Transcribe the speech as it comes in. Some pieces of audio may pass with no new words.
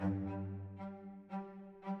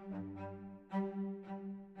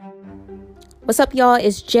What's up, y'all?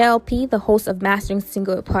 It's JLP, the host of Mastering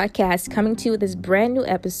Singlehood Podcast, coming to you with this brand new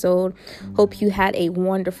episode. Hope you had a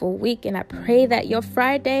wonderful week, and I pray that your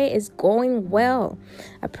Friday is going well.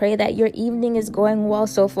 I pray that your evening is going well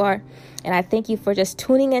so far, and I thank you for just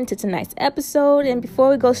tuning in to tonight's episode. And before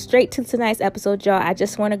we go straight to tonight's episode, y'all, I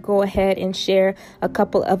just want to go ahead and share a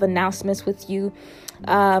couple of announcements with you.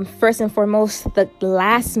 First and foremost, the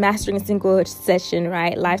last Mastering Singlehood session,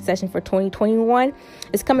 live session for 2021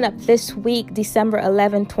 is coming up this week, December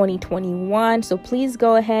 11, 2021. So please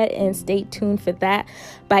go ahead and stay tuned for that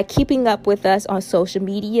by keeping up with us on social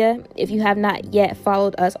media. If you have not yet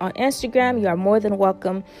followed us on Instagram, you are more than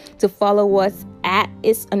welcome to follow us at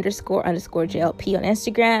its__JLP on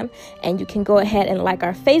Instagram. And you can go ahead and like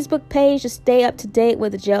our Facebook page to stay up to date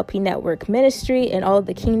with the JLP Network Ministry and all of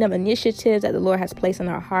the kingdom initiatives that the Lord has placed in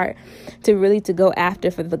our heart to go after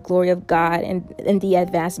for the glory of God and the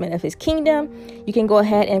advancement of his kingdom. You can go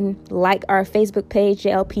ahead and like our Facebook page,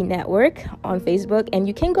 JLP Network on Facebook, and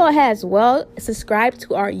you can go ahead as well, subscribe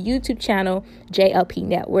to our YouTube channel, JLP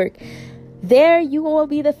Network. There you will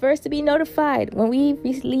be the first to be notified when we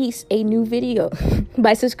release a new video.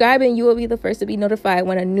 By subscribing, you will be the first to be notified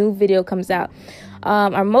when a new video comes out.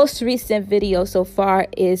 Our most recent video so far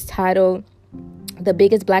is titled The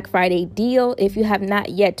Biggest Black Friday Deal. If you have not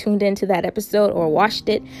yet tuned into that episode or watched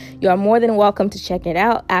it, you are more than welcome to check it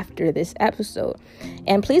out after this episode.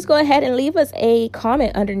 And please go ahead and leave us a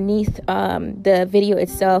comment underneath the video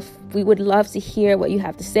itself. We would love to hear what you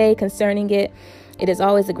have to say concerning it. It is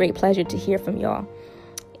always a great pleasure to hear from y'all.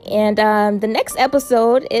 And the next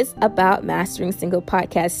episode is about Mastering Single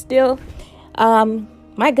Podcast still.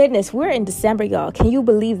 My goodness, we're in December, y'all. Can you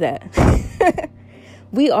believe that?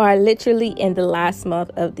 We are literally in the last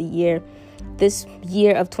month of the year. This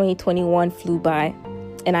year of 2021 flew by.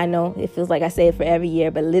 And I know it feels like I say it for every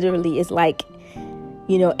year, but literally it's like,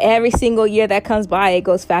 every single year that comes by, it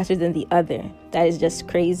goes faster than the other. That is just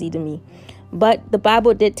crazy to me. But the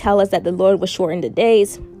Bible did tell us that the Lord would shorten the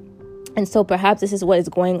days. And so perhaps this is what is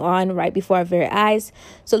going on right before our very eyes.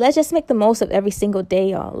 So let's just make the most of every single day,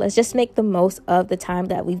 y'all. Let's just make the most of the time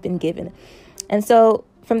that we've been given. And so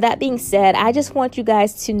from that being said, I just want you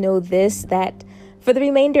guys to know this, that for the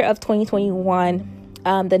remainder of 2021,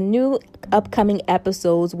 the new upcoming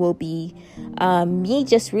episodes will be me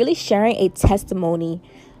just really sharing a testimony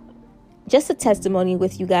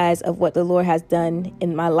with you guys of what the Lord has done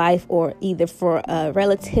in my life, or either for a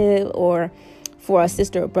relative or for a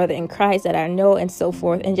sister or brother in Christ that I know, and so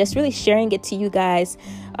forth, and just really sharing it to you guys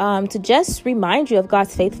to just remind you of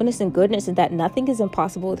God's faithfulness and goodness, and that nothing is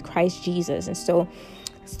impossible with Christ Jesus. And so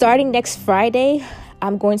starting next Friday,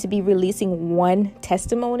 I'm going to be releasing one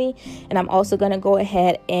testimony, and I'm also going to go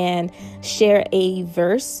ahead and share a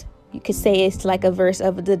verse. You could say it's like a verse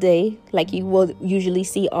of the day, like you will usually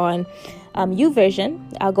see on YouVersion.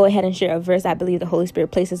 I'll go ahead and share a verse I believe the Holy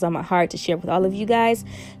Spirit places on my heart to share with all of you guys,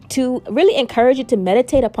 to really encourage you to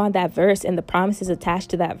meditate upon that verse and the promises attached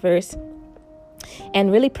to that verse,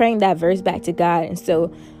 and really praying that verse back to God. And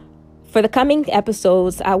so for the coming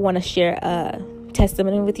episodes, I want to share a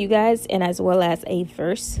testimony with you guys, and as well as a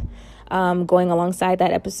verse going alongside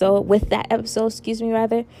that episode,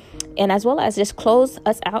 and as well as just close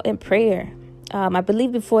us out in prayer. I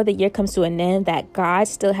believe before the year comes to an end that God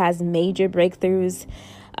still has major breakthroughs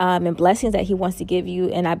and blessings that he wants to give you.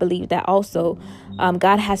 And I believe that also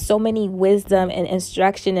God has so many wisdom and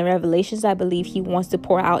instruction and revelations I believe he wants to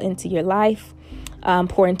pour out into your life,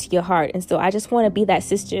 pour into your heart. And so I just want to be that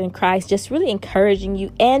sister in Christ, just really encouraging you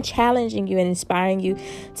and challenging you and inspiring you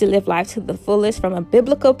to live life to the fullest from a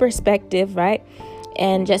biblical perspective, right?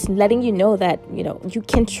 And just letting you know that, you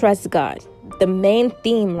can trust God. The main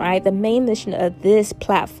theme, the main mission of this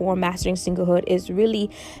platform, Mastering Singlehood, is really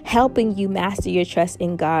helping you master your trust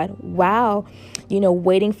in God while,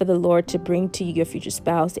 waiting for the Lord to bring to you your future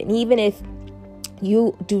spouse. And even if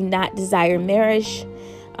you do not desire marriage,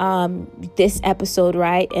 this episode,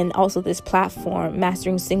 and also this platform,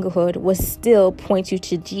 Mastering Singlehood, will still point you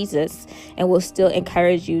to Jesus and will still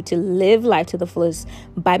encourage you to live life to the fullest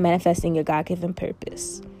by manifesting your God-given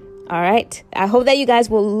purpose. All right. I hope that you guys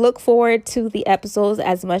will look forward to the episodes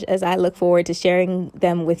as much as I look forward to sharing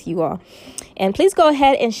them with you all. And please go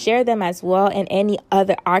ahead and share them as well, and any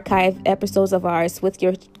other archive episodes of ours with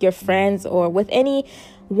your friends, or with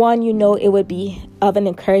anyone it would be of an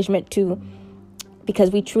encouragement to,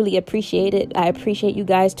 because we truly appreciate it. I appreciate you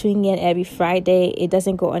guys tuning in every Friday. It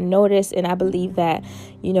doesn't go unnoticed, and I believe that,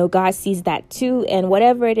 God sees that too. And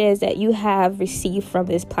whatever it is that you have received from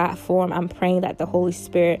this platform, I'm praying that the Holy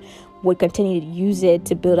Spirit would continue to use it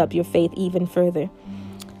to build up your faith even further.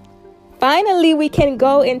 Finally, we can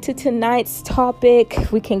go into tonight's topic.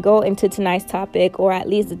 Or at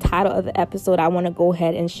least the title of the episode I want to go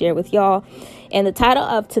ahead and share with y'all. And the title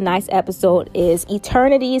of tonight's episode is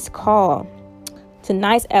Eternity's Call.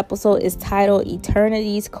 Tonight's episode is titled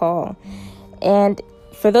Eternity's Call. And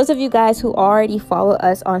for those of you guys who already follow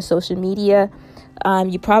us on social media,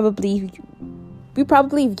 you probably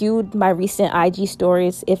viewed my recent IG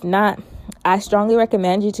stories. If not, I strongly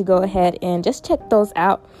recommend you to go ahead and just check those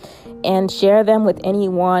out and share them with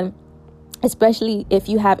anyone, especially if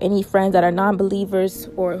you have any friends that are non-believers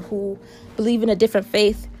or who believe in a different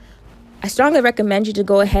faith. I strongly recommend you to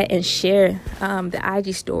go ahead and share the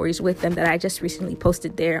IG stories with them that I just recently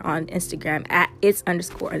posted there on Instagram at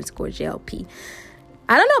its__JLP.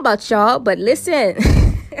 I don't know about y'all, but listen,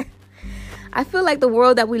 I feel like the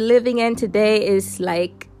world that we're living in today is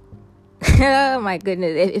like, oh my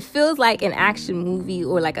goodness, it feels like an action movie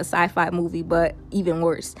or like a sci-fi movie, but even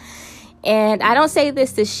worse. And I don't say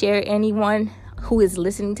this to share anyone who is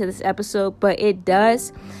listening to this episode, but it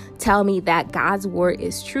does tell me that God's word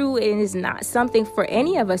is true and is not something for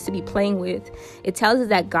any of us to be playing with. It tells us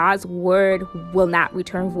that God's word will not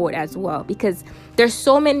return void as well, because there's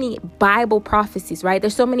so many Bible prophecies, right?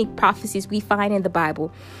 There's so many prophecies we find in the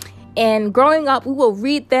Bible. And growing up, we will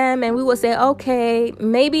read them and we will say, okay,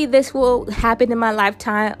 maybe this will happen in my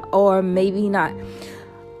lifetime or maybe not.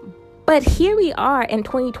 But here we are in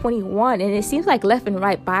 2021, and it seems like left and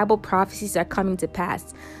right Bible prophecies are coming to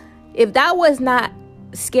pass. If that was not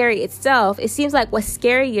scary itself, it seems like what's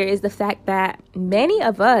scarier is the fact that many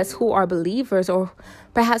of us who are believers, or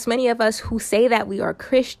perhaps many of us who say that we are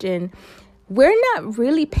Christian, we're not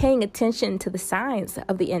really paying attention to the signs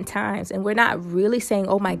of the end times. And we're not really saying,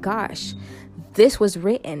 oh my gosh, this was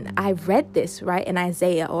written. I read this, right, in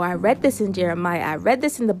Isaiah, or I read this in Jeremiah. I read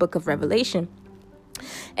this in the book of Revelation.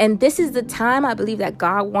 And this is the time I believe that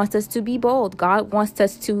God wants us to be bold. God wants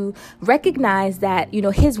us to recognize that,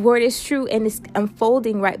 his word is true and it's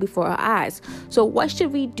unfolding right before our eyes. So what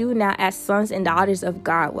should we do now as sons and daughters of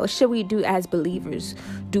God? What should we do as believers?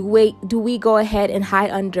 Do we go ahead and hide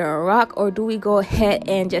under a rock, or do we go ahead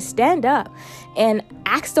and just stand up and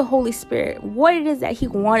ask the Holy Spirit what it is that he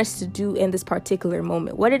wants us to do in this particular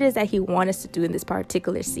moment, what it is that he wants us to do in this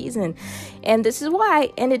particular season? And this is why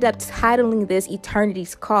I ended up titling this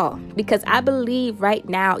Eternity's Call, because I believe right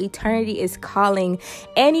now eternity is calling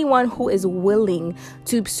anyone who is willing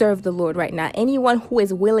to serve the Lord right now, anyone who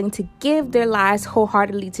is willing to give their lives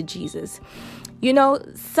wholeheartedly to Jesus.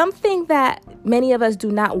 Something that many of us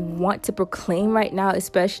do not want to proclaim right now,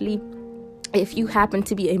 especially if you happen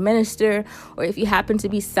to be a minister, or if you happen to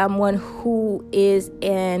be someone who is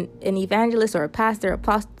an evangelist or a pastor,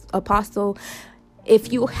 apostle,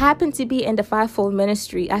 if you happen to be in the fivefold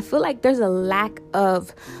ministry, I feel like there's a lack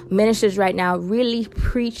of ministers right now really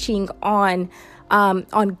preaching on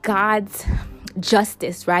God's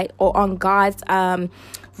justice, right? Or on God's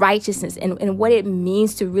righteousness and what it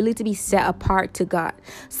means to really to be set apart to God,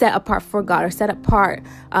 set apart for God, or set apart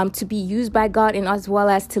to be used by God, and as well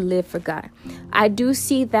as to live for God. I do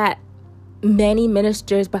see that many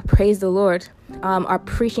ministers, but praise the Lord, are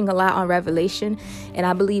preaching a lot on Revelation. And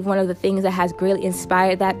I believe one of the things that has greatly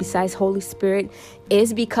inspired that, besides Holy Spirit,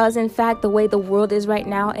 is because in fact the way the world is right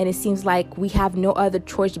now, and it seems like we have no other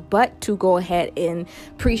choice but to go ahead and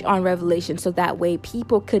preach on Revelation, so that way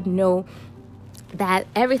people could know that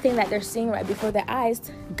everything that they're seeing right before their eyes,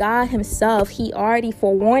 God himself, he already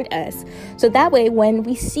forewarned us. So that way, when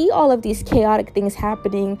we see all of these chaotic things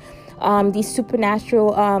happening, these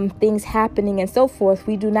supernatural things happening and so forth,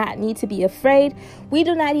 we do not need to be afraid. We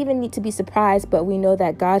do not even need to be surprised, but we know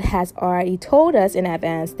that God has already told us in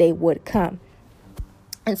advance they would come.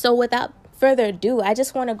 And so without further ado, I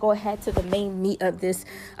just want to go ahead to the main meat of this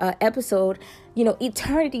episode.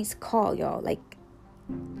 Eternity's Call, y'all.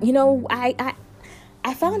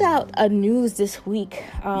 I found out a news this week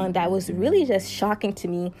that was really just shocking to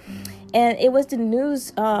me. And it was the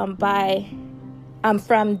news from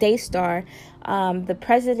Daystar, the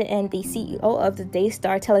president and the CEO of the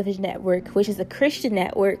Daystar television network, which is a Christian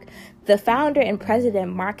network. The founder and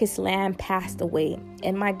president, Marcus Lamb, passed away.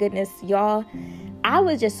 And my goodness, y'all, I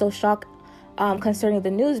was just so shocked concerning the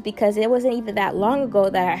news, because it wasn't even that long ago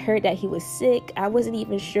that I heard that he was sick. I wasn't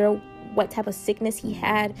even sure what type of sickness he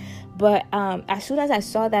had, but as soon as I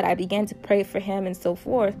saw that, I began to pray for him and so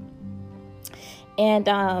forth. And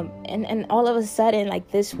all of a sudden,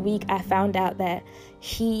 like this week, I found out that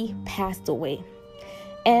he passed away.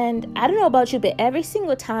 And I don't know about you, but every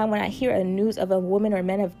single time when I hear a news of a woman or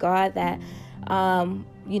man of God that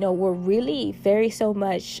were really very so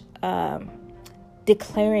much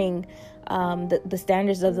declaring the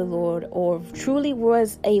standards of the Lord, or truly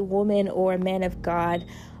was a woman or a man of God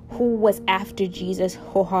who was after Jesus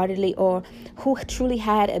wholeheartedly, or who truly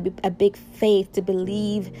had a big faith to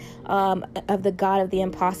believe of the God of the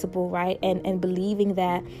impossible, right? And believing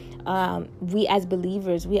that we as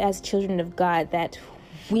believers, we as children of God, that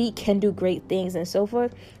we can do great things and so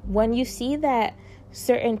forth. When you see that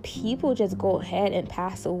certain people just go ahead and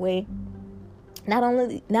pass away, not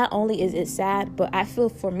only is it sad, but I feel,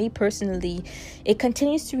 for me personally, it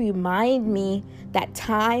continues to remind me that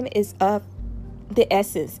time is of the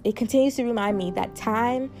essence. It continues to remind me that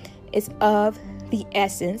time is of the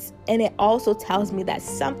essence, and it also tells me that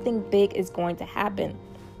something big is going to happen.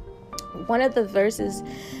 One of the verses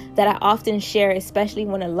that I often share, especially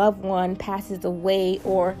when a loved one passes away,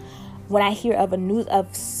 or when I hear of a news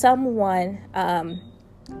of someone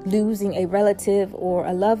losing a relative or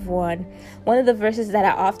a loved one, one of the verses that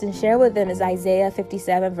I often share with them is Isaiah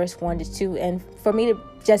 57 verse 1-2. And for me to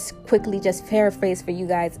just quickly paraphrase for you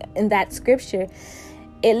guys, in that scripture,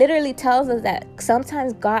 it literally tells us that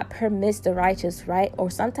sometimes God permits the righteous, right? Or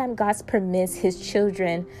sometimes God permits his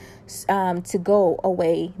children to go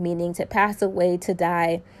away, meaning to pass away, to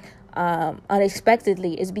die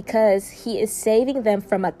unexpectedly, is because he is saving them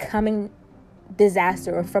from a coming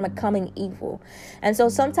disaster or from a coming evil. And so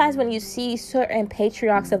sometimes when you see certain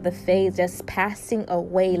patriarchs of the faith just passing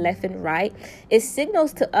away left and right, it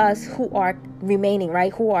signals to us who are remaining,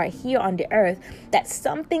 right, who are here on the earth, that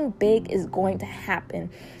something big is going to happen,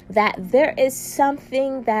 that there is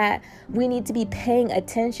something that we need to be paying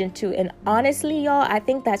attention to. And honestly, y'all, I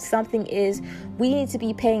think that something is, we need to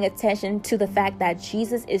be paying attention to the fact that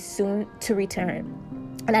Jesus is soon to return.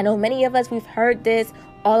 And I know many of us, we've heard this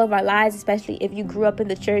all of our lives, especially if you grew up in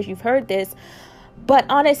the church, you've heard this. But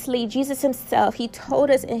honestly, Jesus himself, he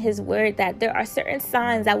told us in his word that there are certain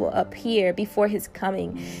signs that will appear before his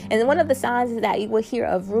coming. And one of the signs is that you would hear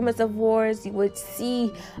of rumors of wars. You would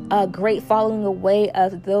see a great falling away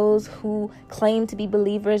of those who claim to be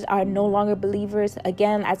believers are no longer believers.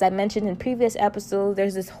 Again, as I mentioned in previous episodes,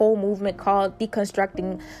 there's this whole movement called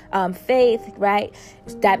deconstructing faith, right?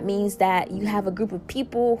 That means that you have a group of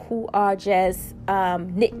people who are just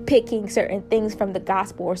nitpicking certain things from the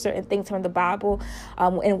gospel or certain things from the Bible,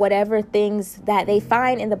 and whatever things that they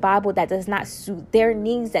find in the Bible that does not suit their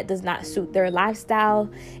needs, that does not suit their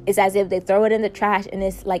lifestyle, it's as if they throw it in the trash and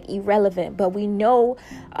it's like irrelevant. But we know,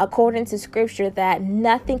 according to scripture, that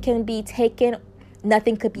nothing can be taken,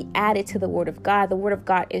 nothing could be added to the word of God. The word of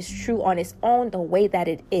God is true on its own, the way that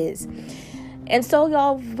it is. And so,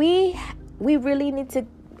 y'all, we really need to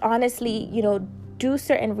honestly, do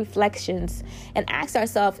certain reflections and ask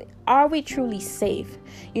ourselves, are we truly safe?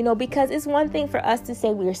 Because it's one thing for us to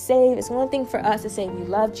say we're saved. It's one thing for us to say we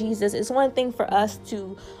love Jesus. It's one thing for us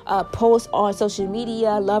to post on social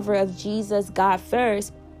media, lover of Jesus, God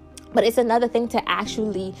first. But it's another thing to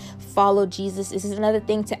actually follow Jesus. It's another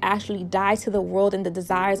thing to actually die to the world and the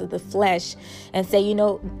desires of the flesh and say,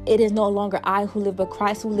 it is no longer I who live, but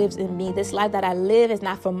Christ who lives in me. This life that I live is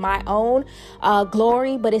not for my own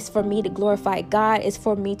glory, but it's for me to glorify God. It's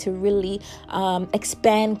for me to really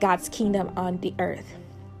expand God's kingdom on the earth.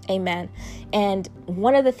 Amen. And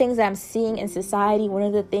one of the things that I'm seeing in society, one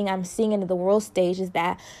of the things I'm seeing in the world stage is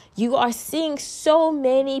that you are seeing so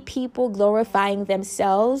many people glorifying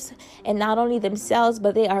themselves, and not only themselves,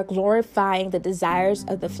 but they are glorifying the desires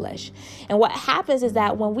of the flesh. And what happens is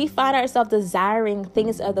that when we find ourselves desiring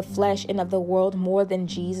things of the flesh and of the world more than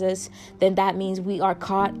Jesus, then that means we are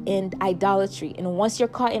caught in idolatry. And once you're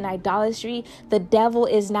caught in idolatry, the devil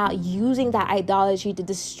is now using that idolatry to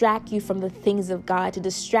distract you from the things of God, to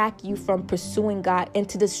distract you from pursuing God, and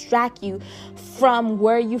to distract you from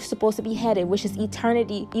where you're supposed to be headed, which is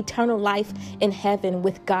eternal life in heaven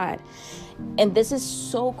with God. And this is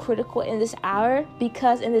so critical in this hour,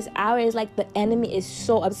 because in this hour is like the enemy is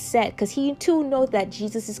so upset because he too knows that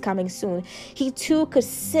Jesus is coming soon. He too could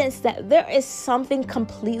sense that there is something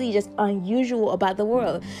completely just unusual about the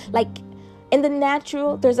world. Like, in the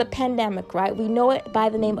natural, there's a pandemic, right? We know it by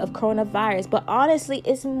the name of coronavirus. But honestly,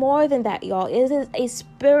 it's more than that, y'all. It is a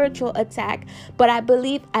spiritual attack. But I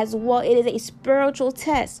believe as well, it is a spiritual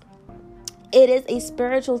test. It is a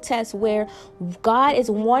spiritual test where God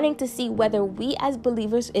is wanting to see whether we as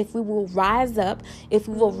believers, if we will rise up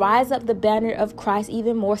the banner of Christ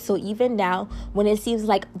even more so even now, when it seems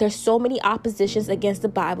like there's so many oppositions against the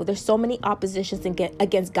Bible. There's so many oppositions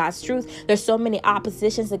against God's truth. There's so many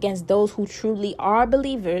oppositions against those who truly are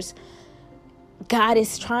believers. God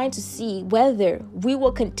is trying to see whether we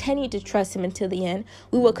will continue to trust him until the end.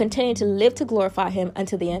 We will continue to live to glorify him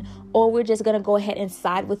until the end. Or we're just going to go ahead and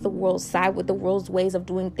side with the world, side with the world's ways of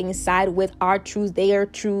doing things, side with our truth, their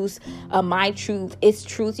truths, my truth, its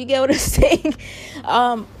truth. You get what I'm saying?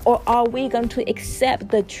 Or are we going to accept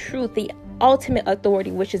the truth, the ultimate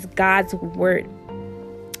authority, which is God's word?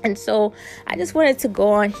 And so I just wanted to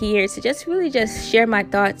go on here to just really just share my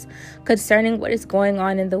thoughts concerning what is going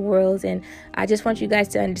on in the world. And I just want you guys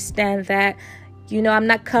to understand that, I'm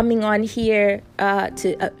not coming on here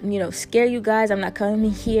to, scare you guys. I'm not coming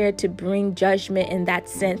here to bring judgment in that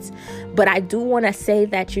sense. But I do want to say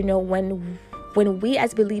that, when we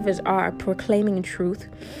as believers are proclaiming truth,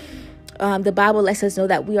 the Bible lets us know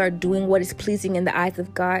that we are doing what is pleasing in the eyes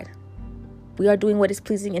of God. We are doing what is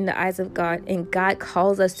pleasing in the eyes of God, and God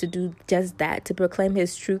calls us to do just that, to proclaim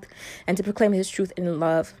his truth and to proclaim his truth in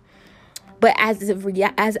love. But as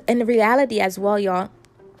in reality as well, y'all,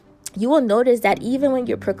 you will notice that even when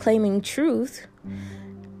you're proclaiming truth,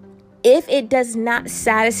 if it does not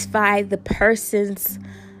satisfy the person's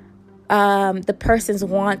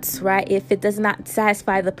wants, right? If it does not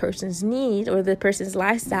satisfy the person's need or the person's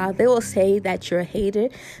lifestyle, they will say that you're a hater.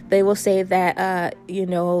 They will say that,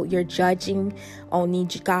 you're judging, only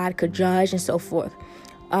God could judge, and so forth.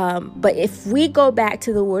 But if we go back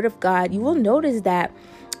to the word of God, you will notice that,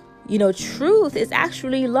 truth is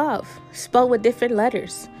actually love, spelled with different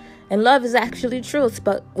letters. And love is actually truth,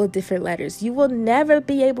 but with different letters. You will never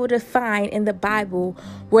be able to find in the Bible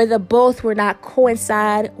where the both were not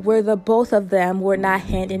coincide, where the both of them were not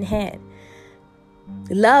hand in hand.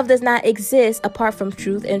 Love does not exist apart from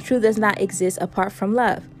truth, and truth does not exist apart from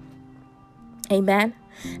love. Amen.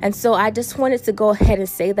 And so I just wanted to go ahead and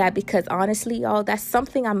say that, because honestly, y'all, that's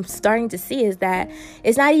something I'm starting to see, is that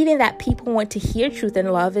it's not even that people want to hear truth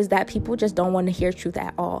and love, is that people just don't want to hear truth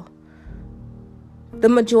at all. The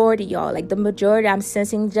majority, y'all, the majority I'm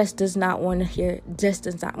sensing does not want to hear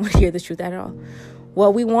the truth at all.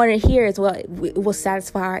 What we want to hear is what will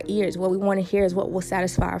satisfy our ears. What we want to hear is what will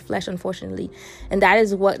satisfy our flesh, unfortunately. And that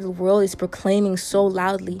is what the world is proclaiming so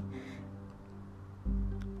loudly.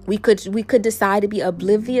 We could decide to be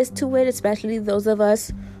oblivious to it, especially those of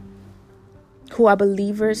us who are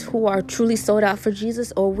believers, who are truly sold out for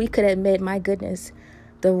Jesus, or we could admit, my goodness,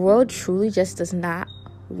 the world truly just does not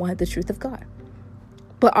want the truth of God.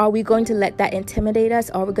 But are we going to let that intimidate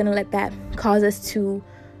us? Are we going to let that cause us to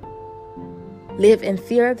live in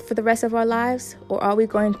fear for the rest of our lives? Or are we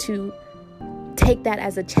going to take that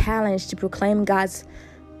as a challenge to proclaim God's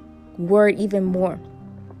word even more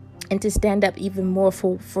and to stand up even more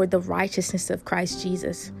for the righteousness of Christ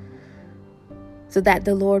Jesus, so that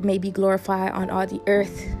the Lord may be glorified on all the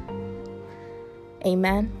earth?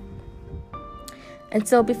 Amen. And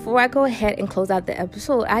so before I go ahead and close out the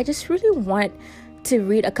episode, I just really want to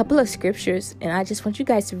read a couple of scriptures, and I just want you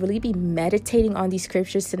guys to really be meditating on these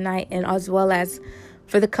scriptures tonight, and as well as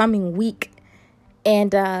for the coming week,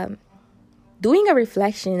 and doing a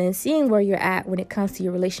reflection and seeing where you're at when it comes to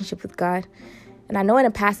your relationship with God. And I know in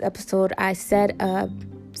a past episode I said a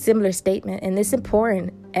similar statement, and it's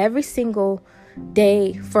important every single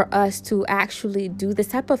day for us to actually do this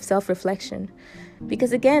type of self-reflection,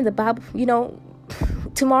 because again, the Bible,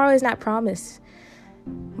 tomorrow is not promised.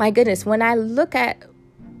 My goodness, when I look at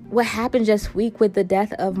what happened just week with the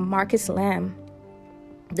death of Marcus Lamb,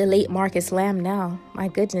 the late Marcus Lamb now, my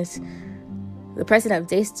goodness, the president of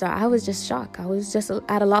Daystar, I was just shocked. I was just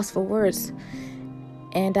at a loss for words.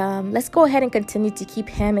 And let's go ahead and continue to keep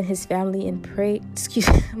him and his family in prayer.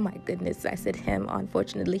 My goodness, I said him.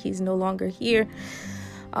 Unfortunately, he's no longer here.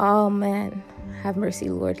 Oh, man. Have mercy,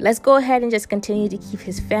 Lord. Let's go ahead and just continue to keep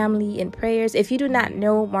his family in prayers. If you do not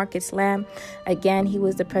know Marcus Lamb, again, he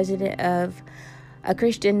was the president of a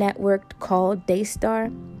Christian network called Daystar.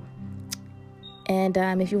 And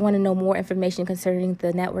if you want to know more information concerning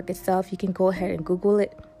the network itself, you can go ahead and Google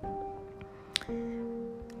it.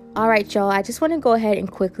 All right, y'all. I just want to go ahead and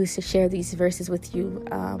quickly share these verses with you.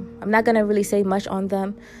 I'm not going to really say much on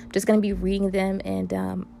them. I'm just going to be reading them,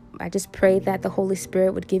 and I just pray that the Holy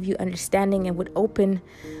Spirit would give you understanding and would open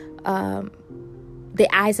the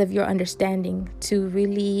eyes of your understanding to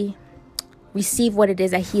really receive what it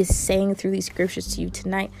is that he is saying through these scriptures to you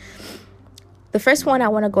tonight. The first one I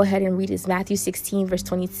want to go ahead and read is Matthew 16, verse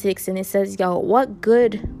 26. And it says, what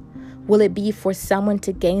good will it be for someone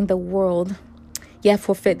to gain the world, yet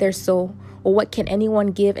forfeit their soul? Or what can anyone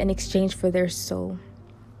give in exchange for their soul?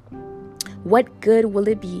 What good will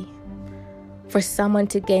it be for someone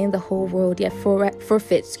to gain the whole world, yet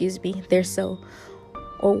forfeit their soul?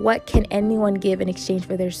 Or what can anyone give in exchange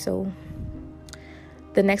for their soul?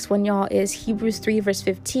 The next one, y'all, is Hebrews 3, verse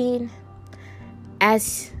 15.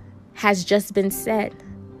 As has just been said,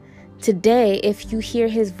 today, if you hear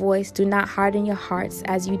his voice, do not harden your hearts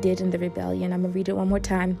as you did in the rebellion. I'm going to read it one more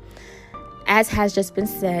time. As has just been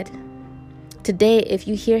said, today, if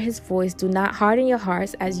you hear his voice, do not harden your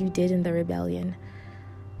hearts as you did in the rebellion.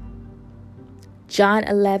 John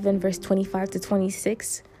 11, verse 25 to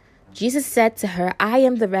 26. Jesus said to her, I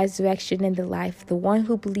am the resurrection and the life. The one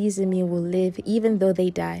who believes in me will live even though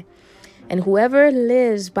they die. And whoever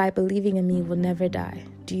lives by believing in me will never die.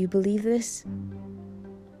 Do you believe this?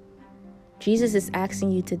 Jesus is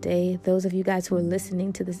asking you today, those of you guys who are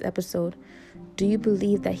listening to this episode, do you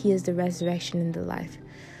believe that he is the resurrection and the life?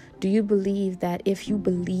 Do you believe that if you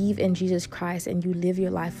believe in Jesus Christ and you live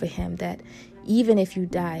your life for him, that even if you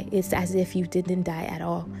die, it's as if you didn't die at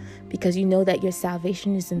all? Because you know that your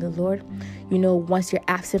salvation is in the Lord. You know once you're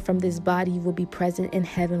absent from this body, you will be present in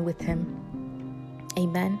heaven with him.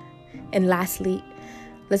 Amen. And lastly,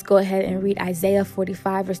 let's go ahead and read Isaiah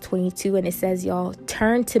 45, verse 22. And it says, y'all,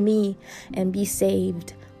 turn to me and be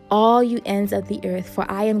saved, all you ends of the earth, for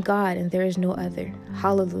I am God and there is no other.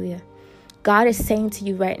 Hallelujah. God is saying to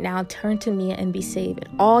you right now, turn to me and be saved,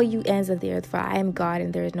 all you ends of the earth, for I am God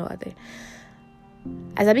and there is no other.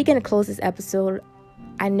 As I begin to close this episode,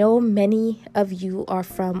 I know many of you are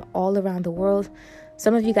from all around the world.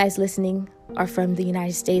 Some of you guys listening are from the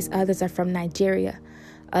United States. Others are from Nigeria.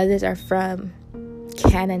 Others are from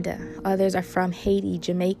Canada. Others are from Haiti,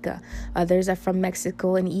 Jamaica. Others are from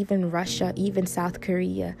Mexico and even Russia, even South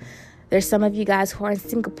Korea. There's some of you guys who are in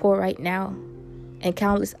Singapore right now and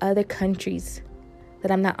countless other countries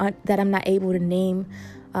that I'm not able to name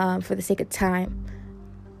for the sake of time.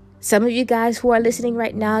 Some of you guys who are listening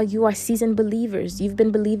right now, you are seasoned believers. You've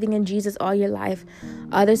been believing in Jesus all your life.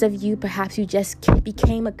 Others of you, perhaps you just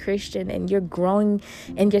became a Christian and you're growing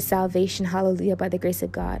in your salvation, hallelujah, by the grace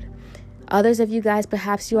of God. Others of you guys,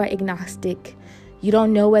 perhaps you are agnostic. You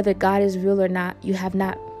don't know whether God is real or not. You have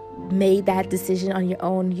not made that decision on your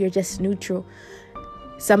own. You're just neutral.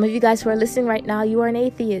 Some of you guys who are listening right now, you are an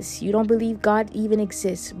atheist. You don't believe God even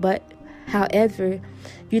exists. But however,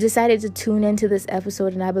 you decided to tune into this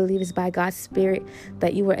episode, and I believe it's by God's Spirit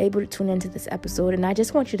that you were able to tune into this episode. And I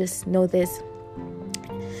just want you to know this.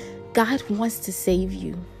 God wants to save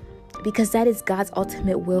you because that is God's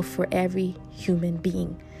ultimate will for every human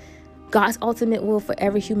being. God's ultimate will for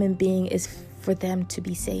every human being is for them to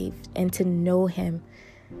be saved and to know him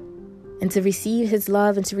and to receive his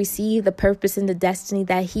love and to receive the purpose and the destiny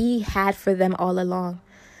that he had for them all along.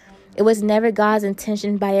 It was never God's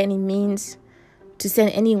intention by any means to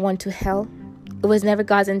send anyone to hell. It was never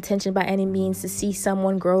God's intention by any means to see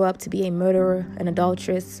someone grow up to be a murderer, an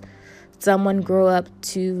adulteress, someone grow up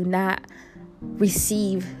to not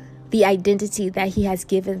receive the identity that he has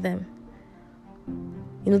given them.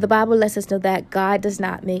 You know, the Bible lets us know that God does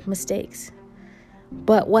not make mistakes.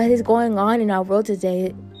 But what is going on in our world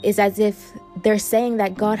today is as if they're saying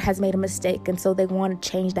that God has made a mistake, and so they want to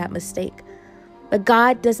change that mistake. But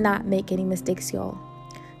God does not make any mistakes, y'all.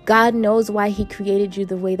 God knows why he created you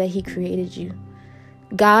the way that he created you.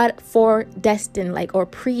 God predestined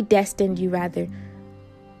you rather,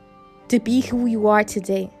 to be who you are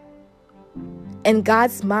today. In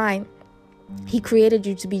God's mind, he created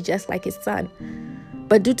you to be just like his son.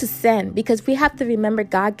 But due to sin, because we have to remember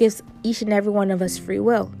God gives each and every one of us free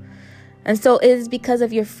will. And so it is because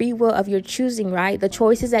of your free will, of your choosing, right? The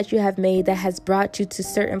choices that you have made that has brought you to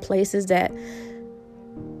certain places that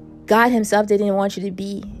God himself didn't want you to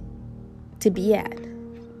be at.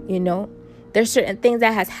 You know, there's certain things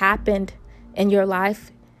that has happened in your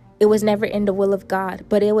life. It was never in the will of God,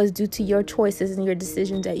 but it was due to your choices and your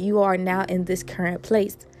decisions that you are now in this current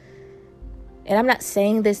place. And I'm not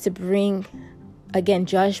saying this to bring, again,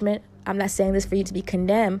 judgment. I'm not saying this for you to be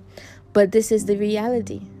condemned, but this is the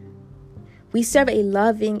reality. We serve a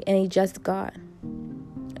loving and a just God.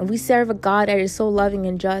 And we serve a God that is so loving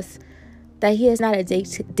and just that he is not a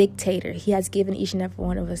dictator. He has given each and every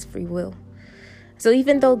one of us free will. So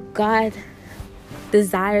even though God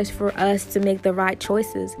desires for us to make the right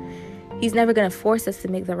choices, he's never going to force us to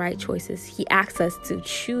make the right choices. He asks us to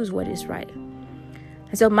choose what is right.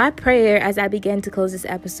 And so my prayer as I begin to close this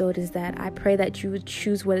episode is that I pray that you would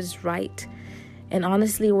choose what is right. And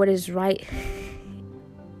honestly, what is right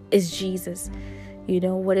is Jesus. You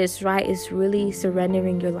know, what is right is really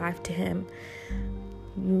surrendering your life to him.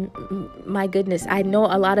 My goodness, I know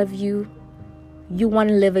a lot of you want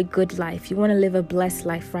to live a good life. You want to live a blessed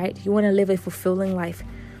life, right? You want to live a fulfilling life.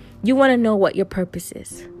 You want to know what your purpose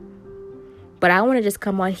is. But I want to just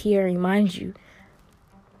come on here and remind you,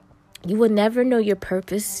 you will never know your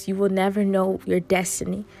purpose. You will never know your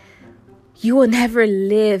destiny. You will never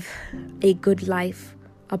live a good life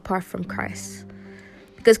apart from Christ.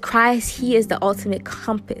 Because Christ, he is the ultimate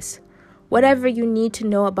compass. Whatever you need to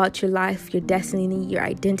know about your life, your destiny, your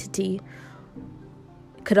identity,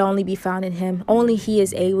 could only be found in him. Only he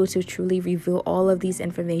is able to truly reveal all of these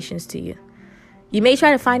informations to you. You may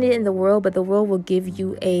try to find it in the world, but the world will give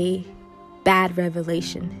you a bad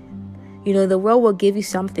revelation. The world will give you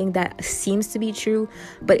something that seems to be true,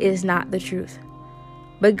 but it is not the truth.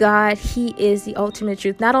 But God, he is the ultimate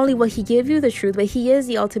truth. Not only will he give you the truth, but he is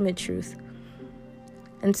the ultimate truth.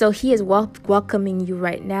 And so he is welcoming you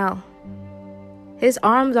right now. His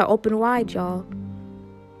arms are open wide, y'all.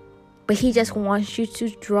 But he just wants you to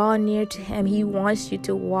draw near to him. He wants you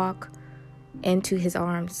to walk into his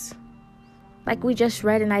arms. Like we just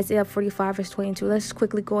read in Isaiah 45 verse 22. Let's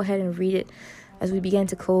quickly go ahead and read it as we begin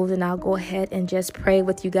to close. And I'll go ahead and just pray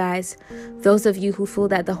with you guys. Those of you who feel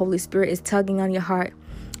that the Holy Spirit is tugging on your heart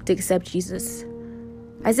to accept Jesus.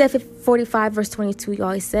 Isaiah 45 verse 22,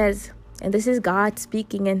 y'all, it says, and this is God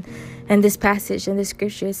speaking in this passage, in this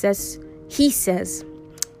scripture. It says, he says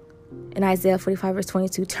in Isaiah 45 verse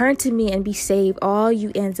 22, turn to me and be saved, all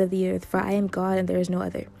you ends of the earth, for I am God and there is no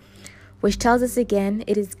other. Which tells us again,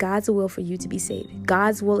 it is God's will for you to be saved.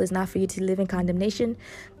 God's will is not for you to live in condemnation.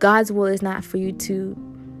 God's will is not for you to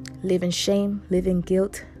live in shame, live in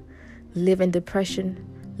guilt, live in depression,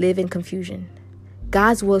 live in confusion.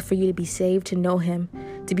 God's will for you to be saved, to know him,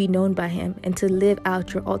 to be known by him, and to live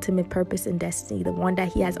out your ultimate purpose and destiny, the one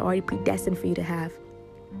that he has already predestined for you to have.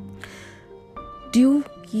 Do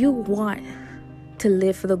you want to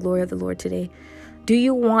live for the glory of the Lord today? Do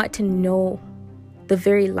you want to know the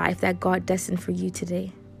very life that God destined for you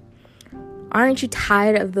today? Aren't you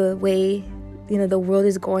tired of the way, the world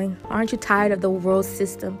is going? Aren't you tired of the world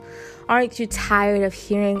system? Aren't you tired of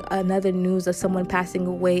hearing another news of someone passing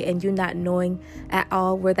away and you not knowing at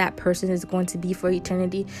all where that person is going to be for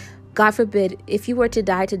eternity? God forbid, if you were to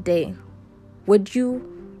die today, would you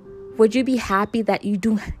be happy that you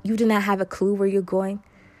do not have a clue where you're going?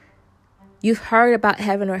 You've heard about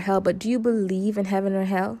heaven or hell, but do you believe in heaven or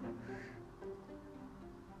hell?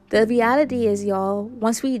 The reality is, y'all,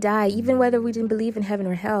 once we die, even whether we didn't believe in heaven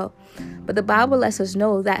or hell, but the Bible lets us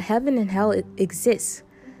know that heaven and hell exists.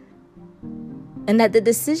 And that the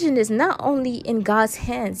decision is not only in God's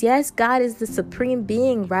hands. Yes, God is the supreme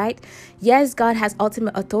being, right? Yes, God has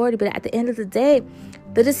ultimate authority, but at the end of the day,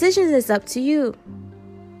 the decision is up to you.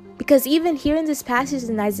 Because even here in this passage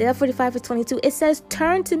in Isaiah 45 verse 22, it says,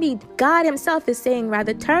 turn to me. God himself is saying,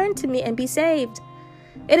 rather, turn to me and be saved.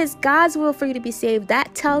 It is God's will for you to be saved.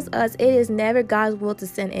 That tells us it is never God's will to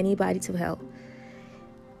send anybody to hell.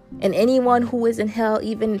 And anyone who is in hell,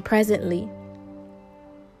 even presently,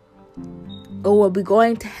 or will be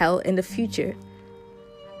going to hell in the future,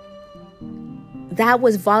 that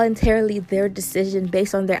was voluntarily their decision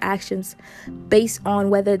based on their actions, based on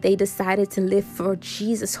whether they decided to live for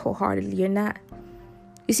Jesus wholeheartedly or not.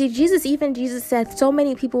 You see, Jesus said, so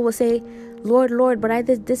many people will say, Lord, Lord, but I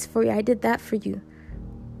did this for you. I did that for you.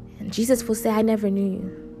 And Jesus will say, I never knew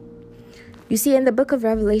you. You see, in the book of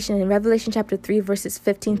Revelation, in Revelation chapter 3, verses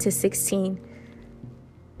 15 to 16,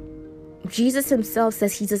 Jesus himself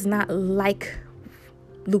says he does not like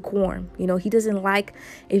lukewarm. He doesn't like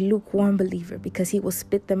a lukewarm believer because he will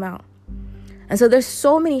spit them out. And so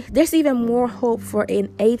there's even more hope for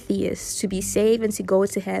an atheist to be saved and to go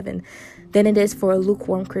to heaven than it is for a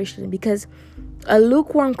lukewarm Christian, because a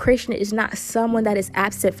lukewarm Christian is not someone that is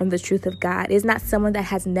absent from the truth of God. It's not someone that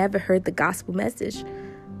has never heard the gospel message.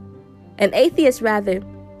 An atheist, rather,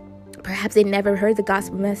 perhaps they never heard the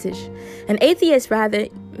gospel message. An atheist, rather,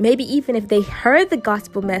 maybe even if they heard the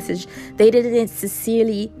gospel message, they didn't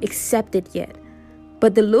sincerely accept it yet.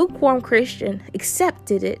 But the lukewarm Christian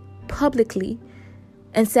accepted it publicly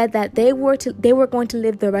and said that they were going to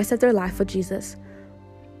live the rest of their life for Jesus.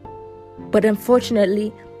 But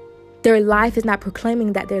unfortunately, their life is not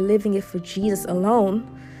proclaiming that they're living it for Jesus alone,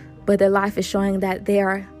 but their life is showing that they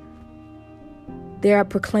are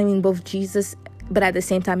proclaiming both Jesus, but at the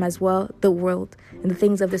same time as well, the world and the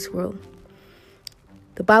things of this world.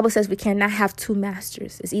 The Bible says we cannot have two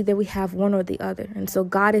masters. It's either we have one or the other. And so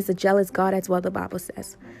God is a jealous God as well, the Bible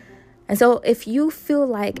says. And so if you feel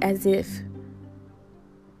like as if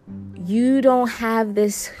you don't have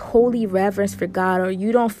this holy reverence for God, or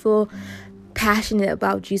you don't feel passionate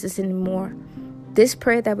about Jesus anymore, this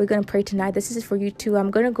prayer that we're going to pray tonight, this is for you too.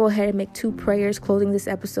 I'm going to go ahead and make two prayers closing this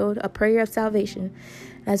episode, a prayer of salvation,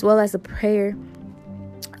 as well as a prayer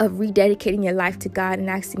of rededicating your life to God and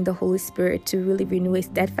asking the Holy Spirit to really renew a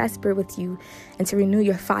steadfast spirit with you and to renew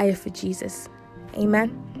your fire for Jesus.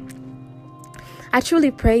 Amen. I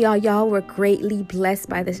truly pray y'all were greatly blessed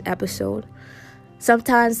by this episode.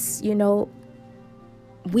 Sometimes,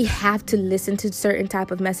 we have to listen to certain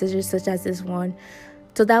type of messages such as this one,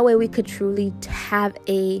 so that way we could truly have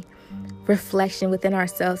a reflection within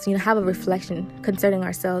ourselves, have a reflection concerning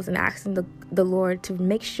ourselves, and asking the Lord to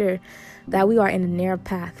make sure that we are in the narrow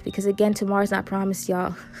path. Because again, tomorrow's not promised,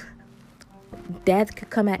 y'all. Death could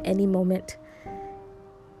come at any moment,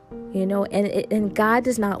 and God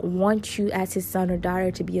does not want you as his son or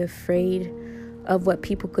daughter to be afraid of what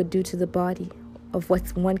people could do to the body, of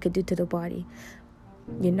what one could do to the body,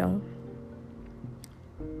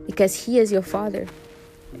 because he is your father.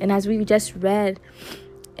 And as we just read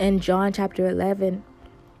in John chapter 11,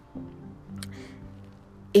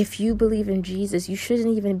 if you believe in Jesus, you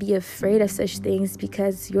shouldn't even be afraid of such things,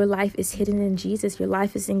 because your life is hidden in Jesus. Your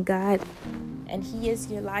life is in God, and he is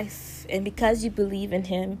your life. And because you believe in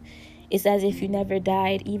him, it's as if you never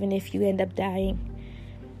died, even if you end up dying.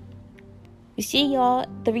 You see, y'all,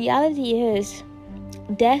 the reality is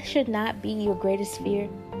death should not be your greatest fear.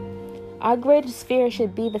 Our greatest fear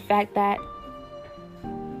should be the fact that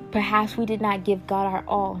perhaps we did not give God our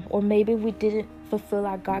all, or maybe we didn't fulfill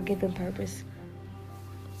our God-given purpose.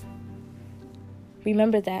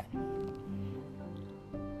 Remember that.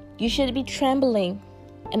 You should be trembling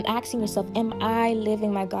and asking yourself, am I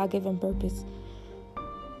living my God-given purpose?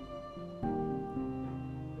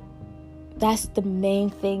 That's the main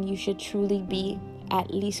thing you should truly be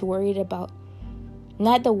at least worried about.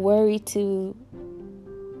 Not the worry to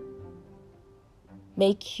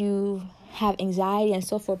make you have anxiety and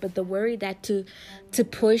so forth, but the worry that to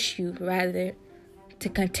push you, rather, to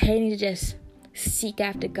continue to just seek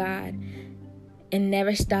after God and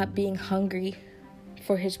never stop being hungry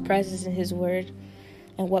for his presence and his word,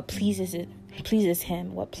 and what pleases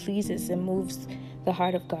him, what pleases and moves the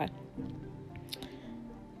heart of God.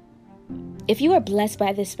 If you are blessed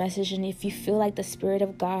by this message, and if you feel like the Spirit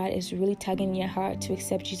of God is really tugging your heart to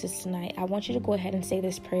accept Jesus tonight, I want you to go ahead and say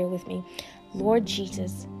this prayer with me. Lord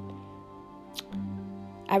Jesus,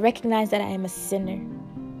 I recognize that I am a sinner.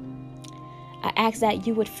 I ask that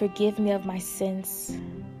you would forgive me of my sins.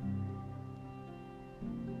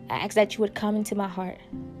 I ask that you would come into my heart.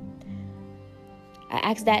 I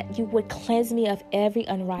ask that you would cleanse me of every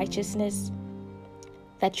unrighteousness,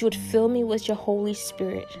 that you would fill me with your Holy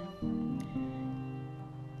Spirit,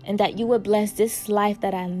 and that you would bless this life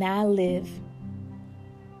that I now live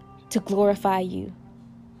to glorify you.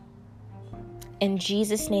 In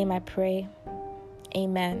Jesus' name I pray.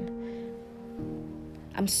 Amen.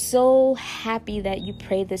 I'm so happy that you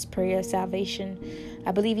prayed this prayer of salvation.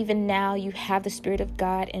 I believe even now you have the Spirit of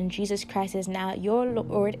God, and Jesus Christ is now your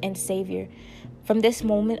Lord and Savior. From this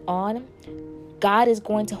moment on, God is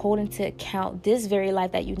going to hold into account this very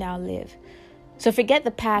life that you now live. So forget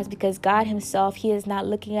the past, because God himself, he is not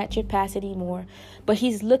looking at your past anymore, but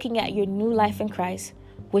he's looking at your new life in Christ,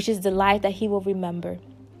 which is the life that he will remember,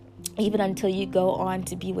 even until you go on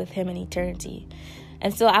to be with him in eternity.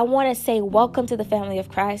 And so I want to say, welcome to the family of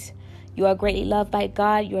Christ. You are greatly loved by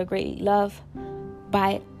God. You are greatly loved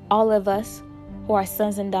by all of us who are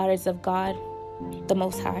sons and daughters of God, the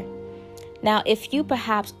Most High. Now, if you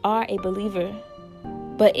perhaps are a believer,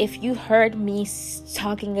 but if you heard me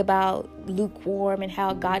talking about lukewarm and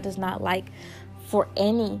how God does not like for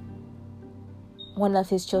any one of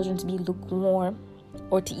his children to be lukewarm,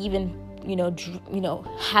 or to even,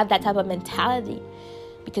 have that type of mentality,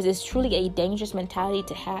 because it's truly a dangerous mentality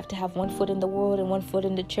to have one foot in the world and one foot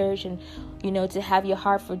in the church, and, to have your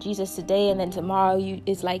heart for Jesus today, and then tomorrow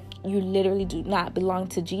it's like you literally do not belong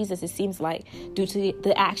to Jesus, it seems like, due to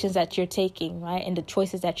the actions that you're taking, right, and the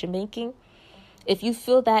choices that you're making. If you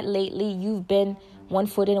feel that lately you've been one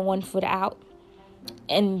foot in and one foot out,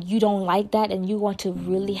 and you don't like that, and you want to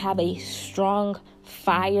really have a strong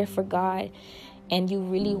fire for God, and you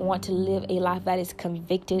really want to live a life that is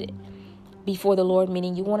convicted before the Lord,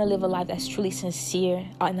 meaning you want to live a life that's truly sincere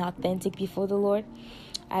and authentic before the Lord,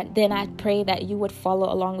 then I pray that you would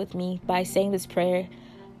follow along with me by saying this prayer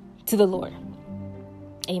to the Lord.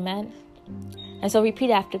 Amen. And so repeat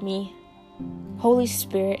after me. Holy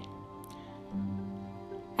Spirit,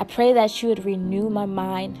 I pray that you would renew my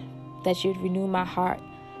mind, that you would renew my heart.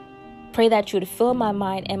 Pray that you would fill my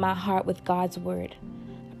mind and my heart with God's word.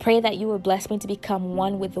 I pray that you would bless me to become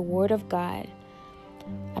one with the word of God.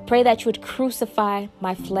 I pray that you would crucify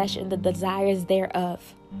my flesh and the desires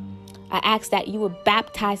thereof. I ask that you would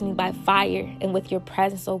baptize me by fire and with your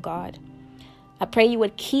presence, O God. I pray you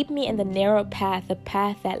would keep me in the narrow path, the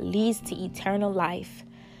path that leads to eternal life.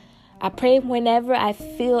 I pray whenever I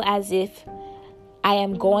feel as if I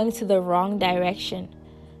am going to the wrong direction,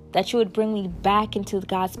 that you would bring me back into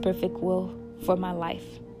God's perfect will for my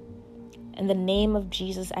life. In the name of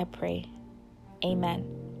Jesus, I pray.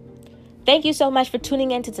 Amen. Thank you so much for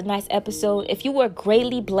tuning in to tonight's episode. If you were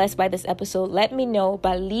greatly blessed by this episode, let me know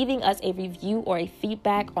by leaving us a review or a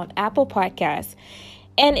feedback on Apple Podcasts.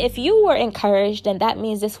 And if you were encouraged, then that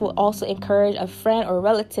means this will also encourage a friend or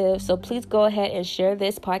relative. So please go ahead and share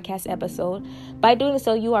this podcast episode. By doing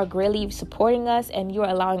so, you are greatly supporting us and you are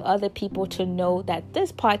allowing other people to know that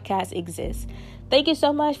this podcast exists. Thank you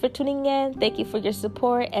so much for tuning in. Thank you for your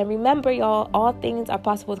support. And remember, y'all, all things are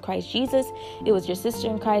possible with Christ Jesus. It was your sister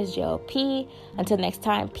in Christ, JLP. Until next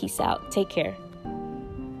time, peace out. Take care.